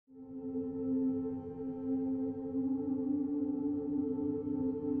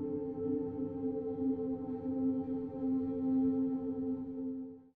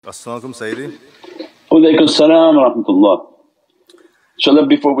As-salamu alaykum Sayyidi. Walaykum as-salam wa rahmatullah. Inshallah,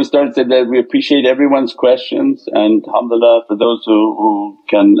 before we start, say that we appreciate everyone's questions, and alhamdulillah for those who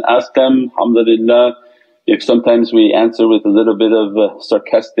can ask them, alhamdulillah. If sometimes we answer with a little bit of a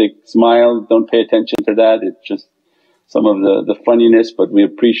sarcastic smile, don't pay attention to that, it's just some of the funniness, but we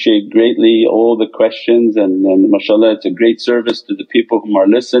appreciate greatly all the questions, and mashallah it's a great service to the people who are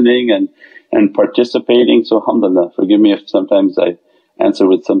listening and participating. So alhamdulillah, forgive me if sometimes I answer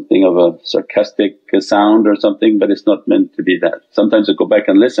with something of a sarcastic sound or something, but it's not meant to be that. Sometimes I go back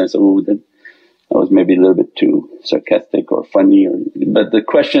and listen and say, oh that was maybe a little bit too sarcastic or funny, but the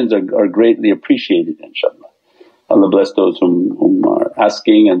questions are greatly appreciated inshaAllah. Allah bless those whom are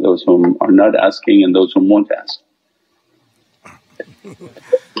asking and those whom are not asking and those whom won't ask.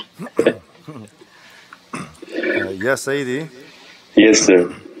 Yes Sayyidi. Yes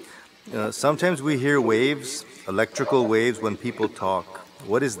sir. Sometimes we hear waves, electrical waves when people talk.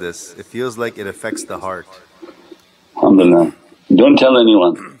 What is this? It feels like it affects the heart. Alhamdulillah. Don't tell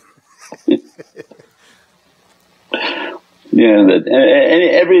anyone. Yeah, that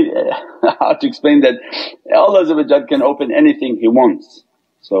how to explain that Allah can open anything He wants.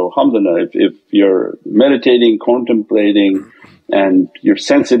 So alhamdulillah, if you're meditating, contemplating and you're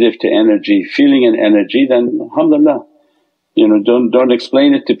sensitive to energy, feeling an energy, then alhamdulillah, don't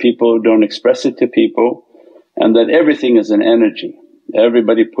explain it to people, don't express it to people, and that everything is an energy.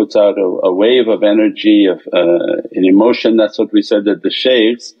 Everybody puts out a wave of energy, of an emotion. That's what we said, that the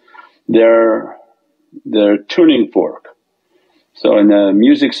shaykhs, they're tuning fork. So in a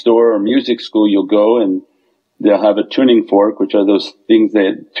music store or music school you'll go and they'll have a tuning fork, which are those things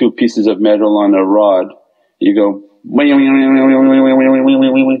that two pieces of metal on a rod. You go and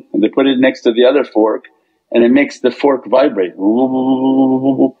they put it next to the other fork and it makes the fork vibrate.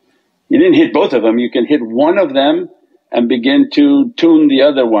 You didn't hit both of them, you can hit one of them and begin to tune the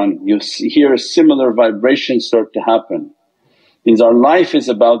other one. You hear a similar vibration start to happen. Means our life is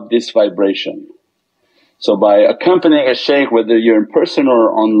about this vibration. So by accompanying a shaykh, whether you're in person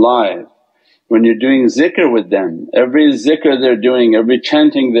or on live, when you're doing zikr with them, every zikr they're doing, every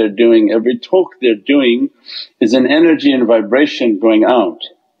chanting they're doing, every talk they're doing is an energy and vibration going out.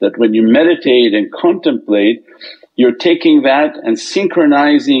 That when you meditate and contemplate, you're taking that and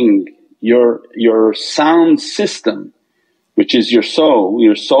synchronizing your sound system, which is your soul.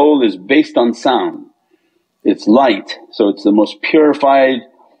 Your soul is based on sound, it's light, so it's the most purified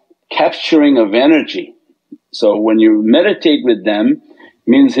capturing of energy. So when you meditate with them,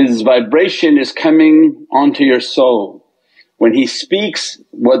 means his vibration is coming onto your soul. When he speaks,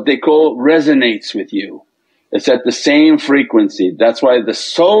 what they call resonates with you, it's at the same frequency. That's why the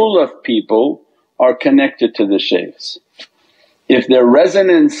soul of people are connected to the shaykhs. If their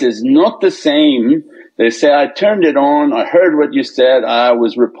resonance is not the same, they say, I turned it on, I heard what you said, I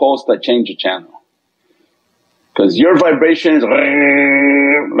was repulsed, I changed the channel. Because your vibration is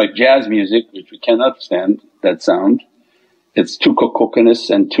like jazz music, which we cannot stand that sound. It's too cocoonous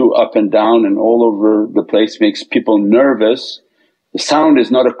and too up and down and all over the place, makes people nervous. The sound is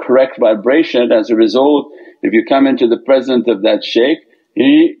not a correct vibration. As a result, if you come into the presence of that shaykh,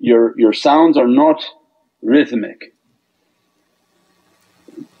 your sounds are not rhythmic.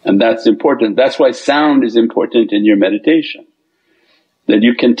 And that's important. That's why sound is important in your meditation. That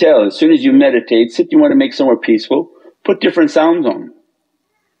you can tell as soon as you meditate, you want to make somewhere peaceful, put different sounds on.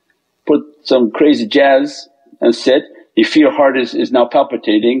 Put some crazy jazz and sit, you feel your heart is now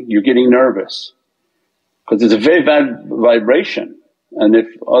palpitating, you're getting nervous because it's a very bad vibration. And if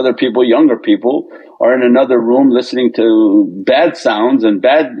other people, younger people are in another room listening to bad sounds and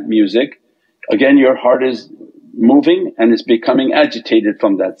bad music, again your heart is moving and is becoming agitated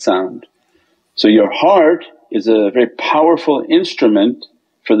from that sound. So your heart is a very powerful instrument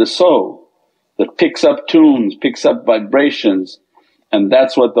for the soul that picks up tunes, picks up vibrations, and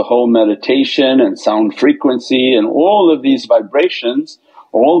that's what the whole meditation and sound frequency and all of these vibrations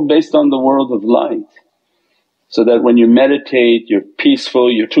are all based on the world of light. So that when you meditate you're peaceful,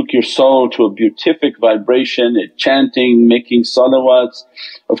 you took your soul to a beatific vibration, chanting, making salawats.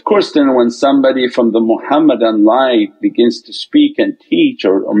 Of course then when somebody from the Muhammadan light begins to speak and teach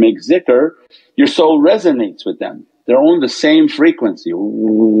or make zikr, your soul resonates with them, they're on the same frequency,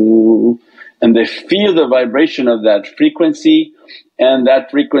 and they feel the vibration of that frequency, and that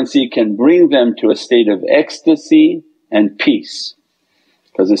frequency can bring them to a state of ecstasy and peace.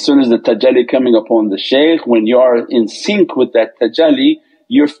 Because as soon as the tajalli coming upon the shaykh, when you are in sync with that tajalli,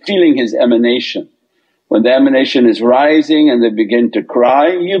 you're feeling his emanation. When the emanation is rising and they begin to cry,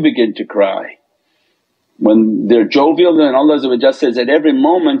 you begin to cry. When they're jovial, then Allah says, at every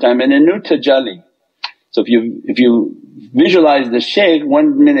moment I'm in a new tajalli. So if you visualize the Shaykh,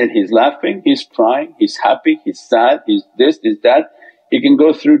 one minute he's laughing, he's crying, he's happy, he's sad, he's this, he's that. He can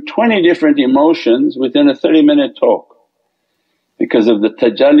go through 20 different emotions within a 30-minute talk because of the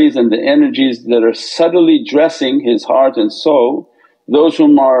tajallis and the energies that are subtly dressing his heart and soul. Those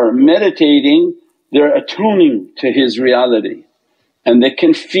whom are meditating, they're attuning to his reality and they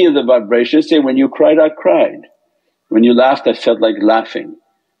can feel the vibration. Say, when you cried, I cried. When you laughed, I felt like laughing,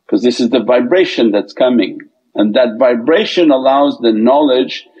 because this is the vibration that's coming, and that vibration allows the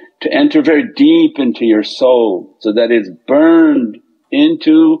knowledge to enter very deep into your soul so that it's burned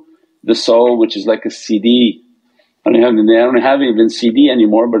into the soul, which is like a CD. They don't have even CD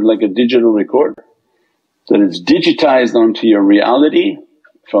anymore, but like a digital recorder. So it's digitized onto your reality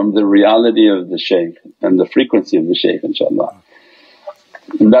from the reality of the Shaykh and the frequency of the Shaykh, inshaAllah.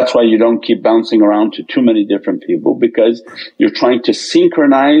 And that's why you don't keep bouncing around to too many different people, because you're trying to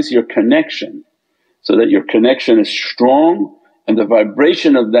synchronize your connection so that your connection is strong and the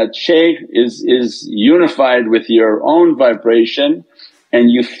vibration of that Shaykh is unified with your own vibration, and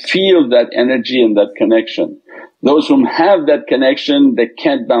you feel that energy and that connection. Those whom have that connection, they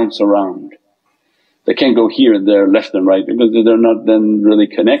can't bounce around, they can't go here and there, left and right, because they're not then really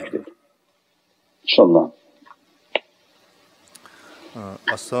connected, inshaAllah.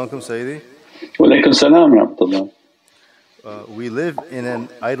 As-salamu alaykum Sayyidi. Wa alaykum salam wa rahmatullah. We live in an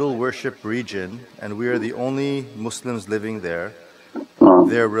idol worship region and we are the only Muslims living there.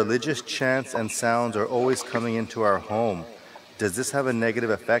 Their religious chants and sounds are always coming into our home. Does this have a negative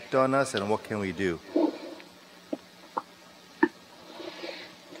effect on us, and what can we do?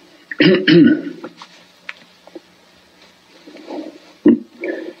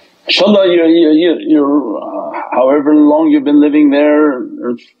 InshaAllah, you're however long you've been living there,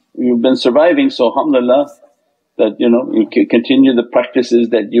 or you've been surviving, so alhamdulillah that you can continue the practices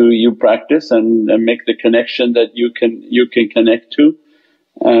that you practice and make the connection that you can connect to.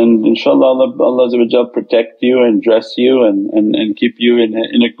 And inshaAllah Allah protect you and dress you and keep you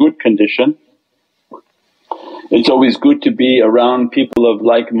in a good condition. It's always good to be around people of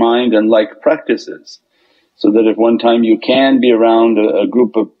like mind and like practices, so that if one time you can be around a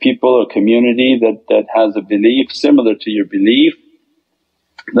group of people, a community that has a belief similar to your belief,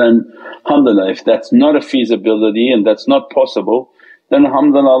 then alhamdulillah. If that's not a feasibility and that's not possible, then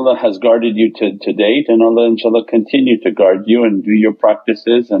alhamdulillah Allah has guarded you to date, and Allah inshaAllah continue to guard you and do your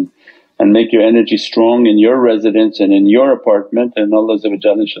practices and make your energy strong in your residence and in your apartment, and Allah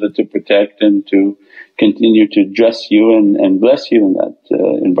inshaAllah to protect and to continue to dress you and bless you in that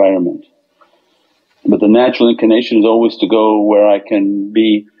environment. But the natural inclination is always to go where I can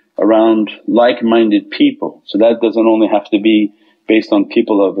be around like-minded people. So that doesn't only have to be based on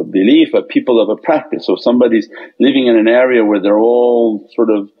people of a belief, but people of a practice. So if somebody's living in an area where they're all sort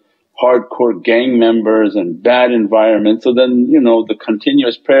of hardcore gang members and bad environment, so then the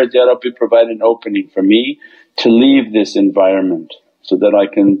continuous prayers, Ya Rabbi provide an opening for me to leave this environment so that I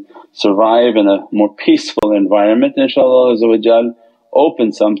can survive in a more peaceful environment. InshaAllah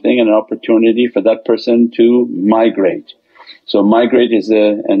open something, an opportunity for that person to migrate. So migrate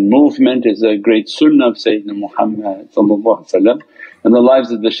and movement is a great sunnah of Sayyidina Muhammad, and the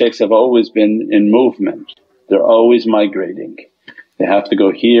lives of the Shaykhs have always been in movement. They're always migrating. They have to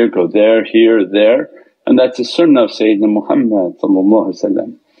go here, go there, here, there, and that's a sunnah of Sayyidina Muhammad.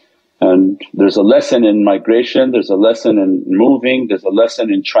 And there's a lesson in migration, there's a lesson in moving, there's a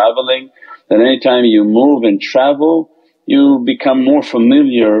lesson in travelling, that anytime you move and travel you become more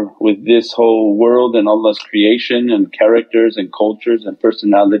familiar with this whole world and Allah's creation and characters and cultures and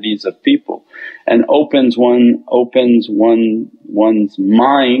personalities of people, and opens one's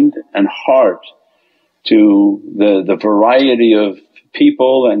mind and heart to the variety of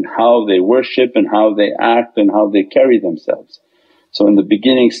people and how they worship and how they act and how they carry themselves. So in the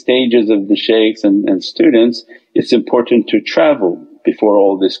beginning stages of the shaykhs and students, it's important to travel before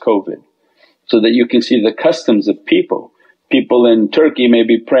all this COVID, so that you can see the customs of people. People in Turkey may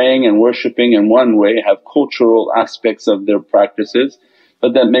be praying and worshipping in one way, have cultural aspects of their practices,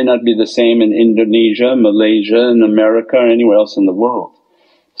 but that may not be the same in Indonesia, Malaysia and America or anywhere else in the world.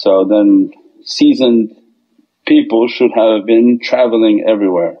 So then seasoned people should have been travelling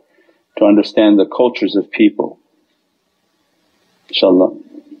everywhere to understand the cultures of people, inshaAllah.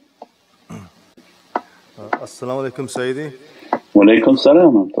 As-salamu alaykum Sayyidi. Wa alaykum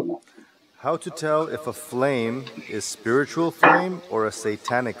salam wa rahmatullah. How to tell if a flame is spiritual flame or a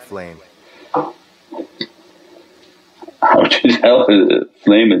satanic flame? How to tell if a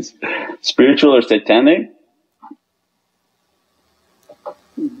flame is spiritual or satanic?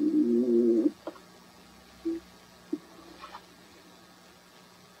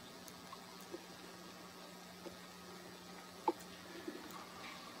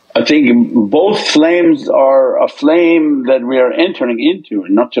 I think both flames are a flame that we are entering into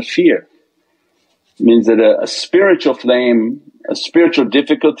and not to fear. It means that a spiritual flame, a spiritual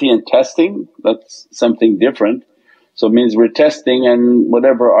difficulty and testing, that's something different. So it means we're testing, and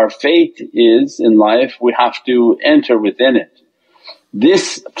whatever our fate is in life we have to enter within it.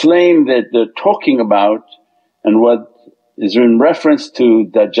 This flame that they're talking about and what is in reference to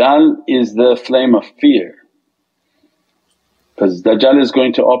Dajjal is the flame of fear. Because Dajjal is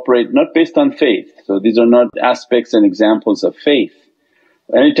going to operate not based on faith, so these are not aspects and examples of faith.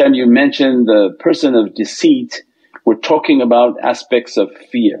 Anytime you mention the person of deceit, we're talking about aspects of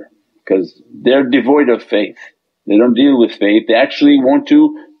fear because they're devoid of faith. They don't deal with faith, they actually want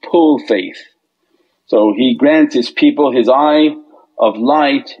to pull faith. So he grants his people, his eye of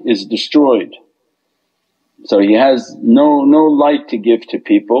light is destroyed. So he has no light to give to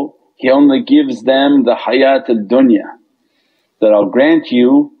people, he only gives them the hayat al-dunya, that I'll grant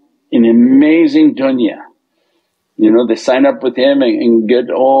you an amazing dunya. They sign up with him and get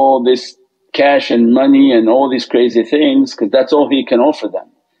all this cash and money and all these crazy things because that's all he can offer them.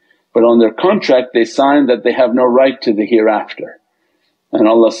 But on their contract they sign that they have no right to the hereafter. And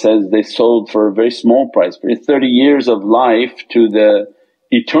Allah says they sold for a very small price, for 30 years of life to the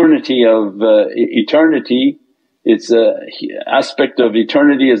eternity of eternity. It's a aspect of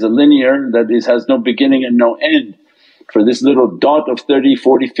eternity as a linear that has no beginning and no end. For this little dot of 30,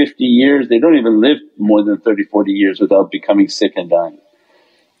 40, 50 years, they don't even live more than 30, 40 years without becoming sick and dying.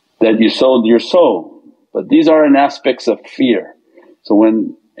 That you sold your soul. But these are in aspects of fear. So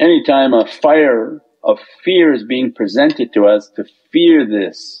when anytime a fire of fear is being presented to us, to fear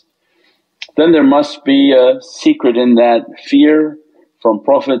this, then there must be a secret in that fear from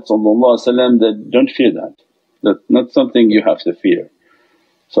Prophet that don't fear that. That's not something you have to fear.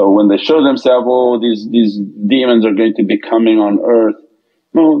 So when they show themselves, oh these demons are going to be coming on earth,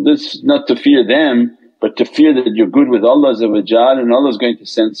 no, this is not to fear them but to fear that you're good with Allah and Allah is going to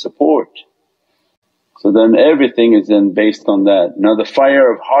send support. So then everything is then based on that. Now the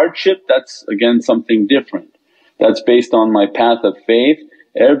fire of hardship, that's again something different. That's based on my path of faith.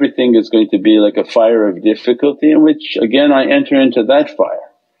 Everything is going to be like a fire of difficulty in which again I enter into that fire.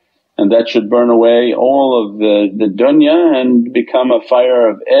 And that should burn away all of the dunya and become a fire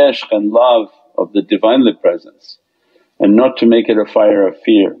of ishq and love of the Divinely Presence, and not to make it a fire of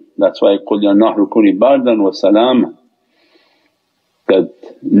fear. That's why, قُلْ يَا نَهْرُ كُونِي بَارْدًا وَسَلَامًا. That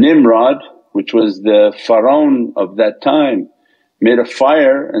Nimrod, which was the Pharaoh of that time, made a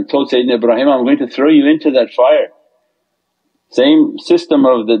fire and told Sayyidina Ibrahim, I'm going to throw you into that fire. Same system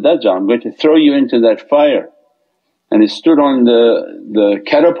of the Dajjal, I'm going to throw you into that fire. And he stood on the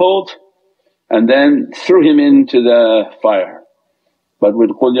catapult and then threw him into the fire. But with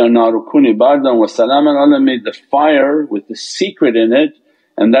قُلْ يَا نَارُ كُونِي بَارْدًا وَسَلَامًا, Allah made the fire with the secret in it,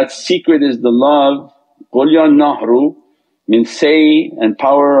 and that secret is the love. قُلْ يَا نَهْرُ means say and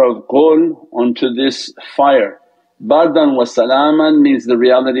power of qul onto this fire. Bardan wa salaman means the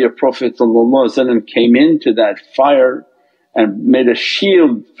reality of Prophet came into that fire and made a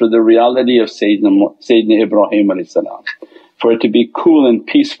shield for the reality of Sayyidina Ibrahim, for it to be cool and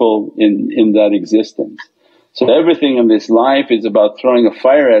peaceful in that existence. So everything in this life is about throwing a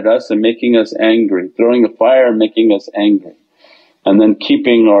fire at us and making us angry, throwing a fire and making us angry, and then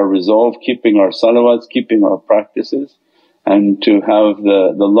keeping our resolve, keeping our salawats, keeping our practices, and to have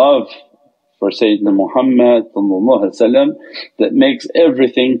the love for Sayyidina Muhammad that makes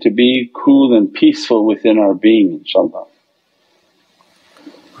everything to be cool and peaceful within our being, inshaAllah.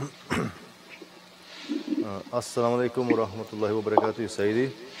 As-salamu alaykum wa rahmatullahi wa barakatuh,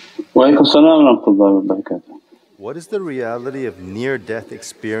 Sayyidi. Wa alaykum as-salam wa rahmatullahi wa barakatuh. What is the reality of near-death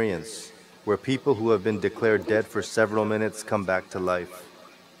experience where people who have been declared dead for several minutes come back to life?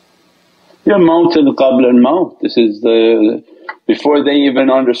 Ya maut qabla al-maut. This is before they even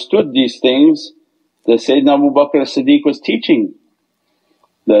understood these things, the Sayyidina Abu Bakr as-Siddiq was teaching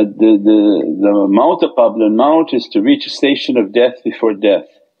that the maut qabla al-maut is to reach a station of death before death.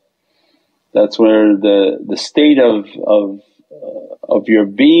 That's where the state of your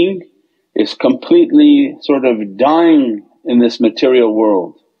being is completely sort of dying in this material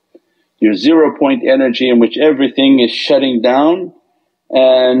world. Your 0 point energy in which everything is shutting down,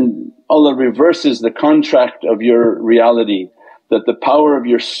 and Allah reverses the contract of your reality, that the power of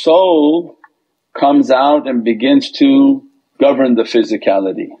your soul comes out and begins to govern the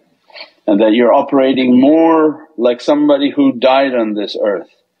physicality, and that you're operating more like somebody who died on this earth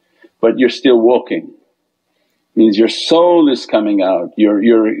but you're still walking. Means your soul is coming out,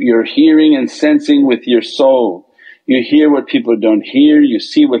 you're hearing and sensing with your soul. You hear what people don't hear, you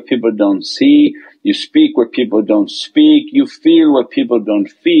see what people don't see, you speak what people don't speak, you feel what people don't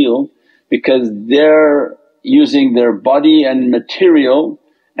feel, because they're using their body and material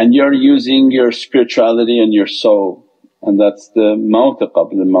and you're using your spirituality and your soul. And that's the mawt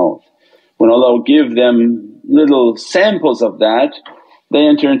qabla al-mawt. When Allah will give them little samples of that, they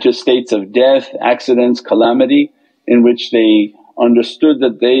enter into states of death, accidents, calamity, in which they understood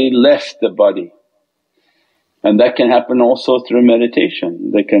that they left the body. And that can happen also through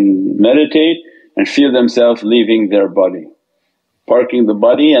meditation. They can meditate and feel themselves leaving their body, parking the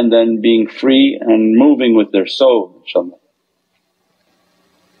body and then being free and moving with their soul, inshaAllah.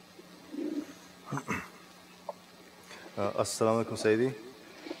 As-salamu alaykum Sayyidi.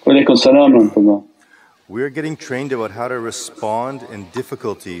 Wa alaykum as-salam wa rahmatullah. We are getting trained about how to respond in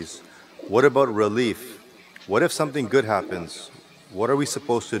difficulties. What about relief? What if something good happens? What are we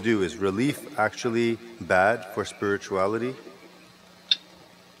supposed to do? Is relief actually bad for spirituality?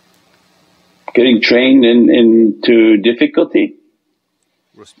 Getting trained into difficulty?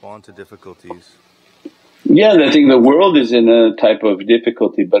 Respond to difficulties. Yeah, I think the world is in a type of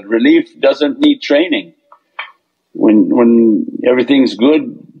difficulty, but relief doesn't need training. When everything's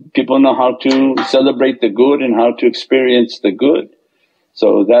good, people know how to celebrate the good and how to experience the good.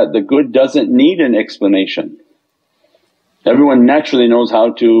 So that the good doesn't need an explanation. Everyone naturally knows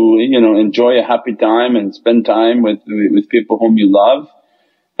how to enjoy a happy time and spend time with people whom you love,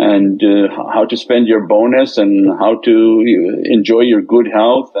 and how to spend your bonus and how to enjoy your good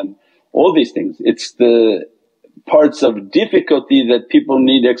health and all these things. It's the parts of difficulty that people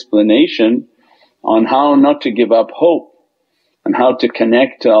need explanation on how not to give up hope and how to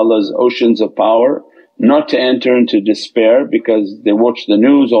connect to Allah's oceans of power, not to enter into despair because they watch the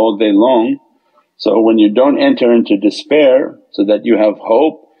news all day long. So when you don't enter into despair, so that you have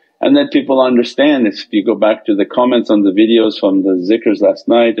hope, and that people understand. If you go back to the comments on the videos from the zikrs last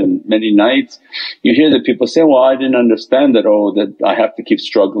night and many nights, you hear that people say, well, I didn't understand that, that I have to keep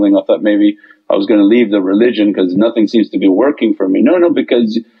struggling, I thought maybe I was going to leave the religion because nothing seems to be working for me. No,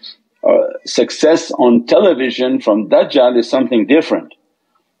 because success on television from Dajjal is something different.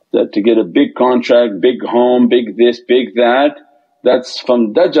 That to get a big contract, big home, big this, big that, that's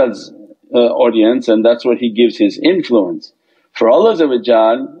from Dajjal's audience, and that's what he gives his influence. For Allah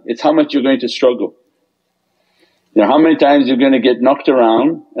it's how much you're going to struggle. How many times you're going to get knocked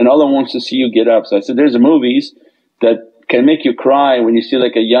around and Allah wants to see you get up. So I said there's movies that can make you cry when you see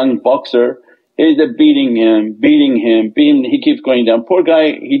like a young boxer, they're beating him, he keeps going down. Poor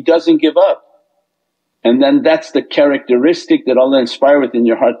guy, he doesn't give up. And then that's the characteristic that Allah inspire within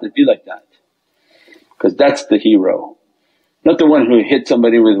your heart to be like that, because that's the hero. Not the one who hit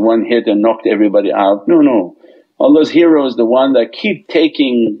somebody with one hit and knocked everybody out, no. Allah's hero is the one that keep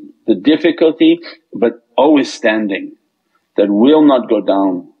taking the difficulty but always standing, that will not go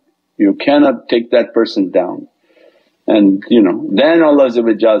down. You cannot take that person down. And then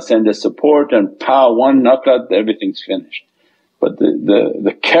Allah send us support and pow, one knockout, everything's finished. But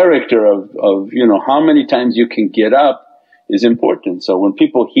the character of how many times you can get up is important. So when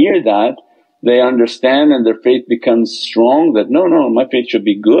people hear that, they understand and their faith becomes strong, that no, my faith should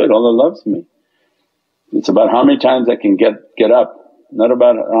be good, Allah loves me. It's about how many times I can get up, not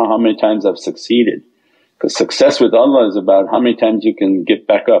about how many times I've succeeded. Because success with Allah is about how many times you can get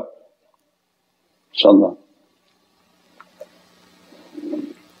back up, inshaAllah.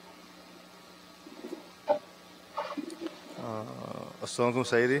 As-salamu alaykum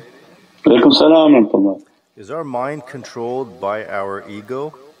Sayyidi. Alaykum as-salam wa rahmatullah. Is our mind controlled by our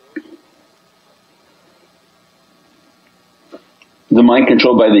ego? The mind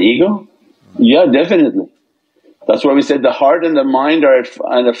controlled by the ego? Yeah, definitely. That's why we said the heart and the mind are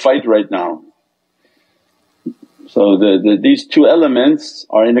in a fight right now. So these two elements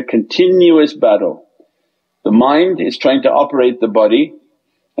are in a continuous battle. The mind is trying to operate the body,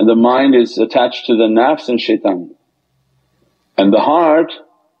 and the mind is attached to the nafs and shaitan. And the heart,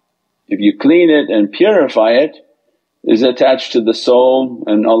 if you clean it and purify it, is attached to the soul,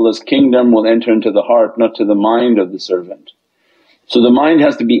 and Allah's kingdom will enter into the heart, not to the mind of the servant. So the mind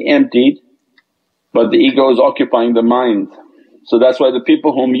has to be emptied, but the ego is occupying the mind. So that's why the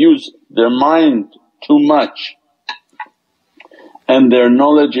people whom use their mind too much and their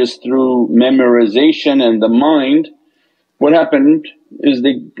knowledge is through memorization and the mind, what happened is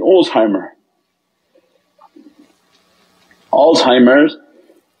the Alzheimer's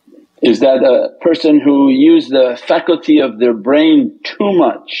is that a person who used the faculty of their brain too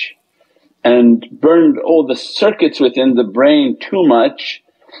much and burned all the circuits within the brain too much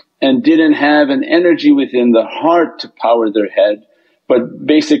and didn't have an energy within the heart to power their head, but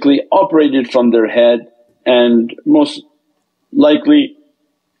basically operated from their head, and most likely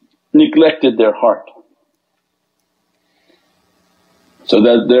neglected their heart, so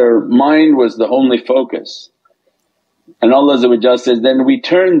that their mind was the only focus. And Allah says, then we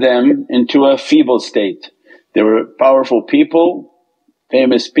turned them into a feeble state. They were powerful people,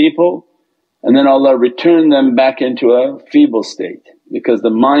 famous people, and then Allah returned them back into a feeble state because the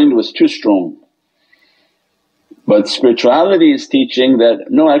mind was too strong. But spirituality is teaching that,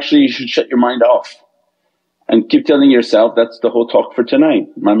 no, actually you should shut your mind off and keep telling yourself, that's the whole talk for tonight.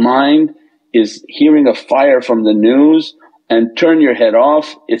 My mind is hearing a fire from the news, and turn your head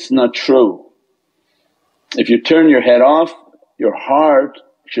off, it's not true. If you turn your head off, your heart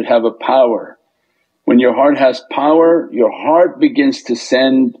should have a power. When your heart has power, your heart begins to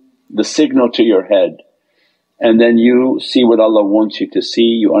send the signal to your head, and then you see what Allah wants you to see,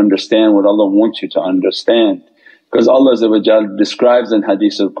 you understand what Allah wants you to understand. Because Allah describes in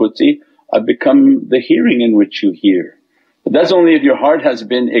Hadith al-Qudsi, I've become the hearing in which you hear. But that's only if your heart has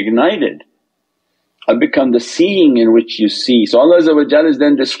been ignited. I've become the seeing in which you see. So Allah is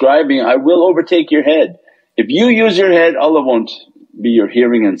then describing, I will overtake your head. If you use your head, Allah won't be your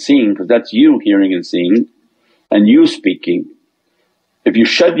hearing and seeing, because that's you hearing and seeing and you speaking. If you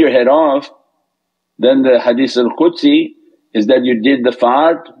shut your head off, then the Hadith al-Qudsi is that you did the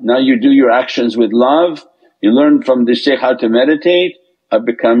fard, now you do your actions with love, you learn from the shaykh how to meditate, I've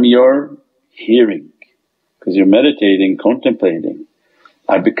become your hearing because you're meditating, contemplating.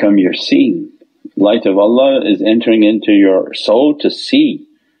 I become your seeing. Light of Allah is entering into your soul to see,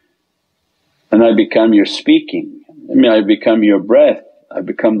 and I become your speaking. I become your breath, I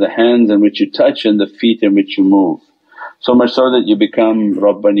become the hands in which you touch and the feet in which you move. So much so that you become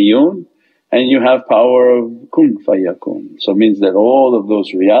Rabbaniyun and you have power of kun fayakun. So it means that all of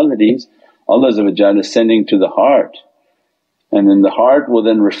those realities Allah is sending to the heart, and then the heart will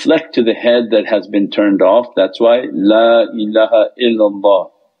then reflect to the head that has been turned off. That's why, La ilaha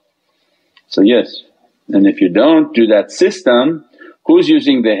illallah. So yes, and if you don't do that system, who's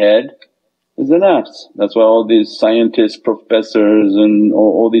using the head? Is the nafs. That's why all these scientists, professors and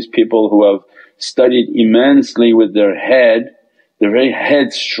all these people who have studied immensely with their head, they're very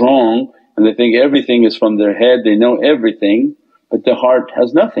headstrong and they think everything is from their head, they know everything, but the heart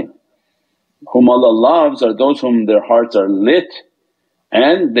has nothing. Whom Allah loves are those whom their hearts are lit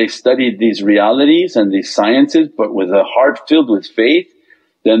and they studied these realities and these sciences, but with a heart filled with faith,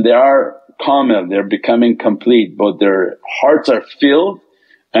 then they are kamil, they're becoming complete. Both their hearts are filled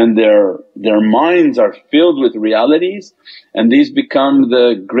and their minds are filled with realities, and these become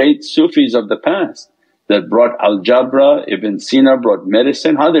the great Sufis of the past that brought algebra. Ibn Sina brought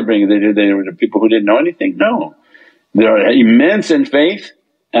medicine. How they bring it? They were the people who didn't know anything? No, they are immense in faith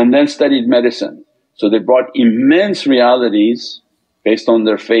and then studied medicine. So they brought immense realities based on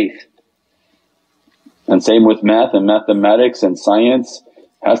their faith. And same with math and mathematics and science,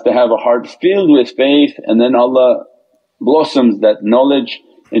 has to have a heart filled with faith, and then Allah blossoms that knowledge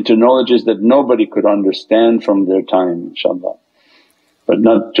into knowledges that nobody could understand from their time, inshaAllah. But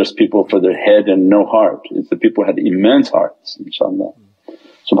not just people for their head and no heart, it's the people who had immense hearts, inshaAllah.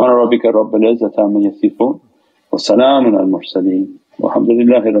 Subhana rabbika rabbil izzati amma yasifoon wa salaamun al mursaleen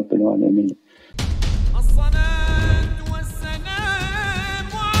walhamdulillahi rabbil alameen.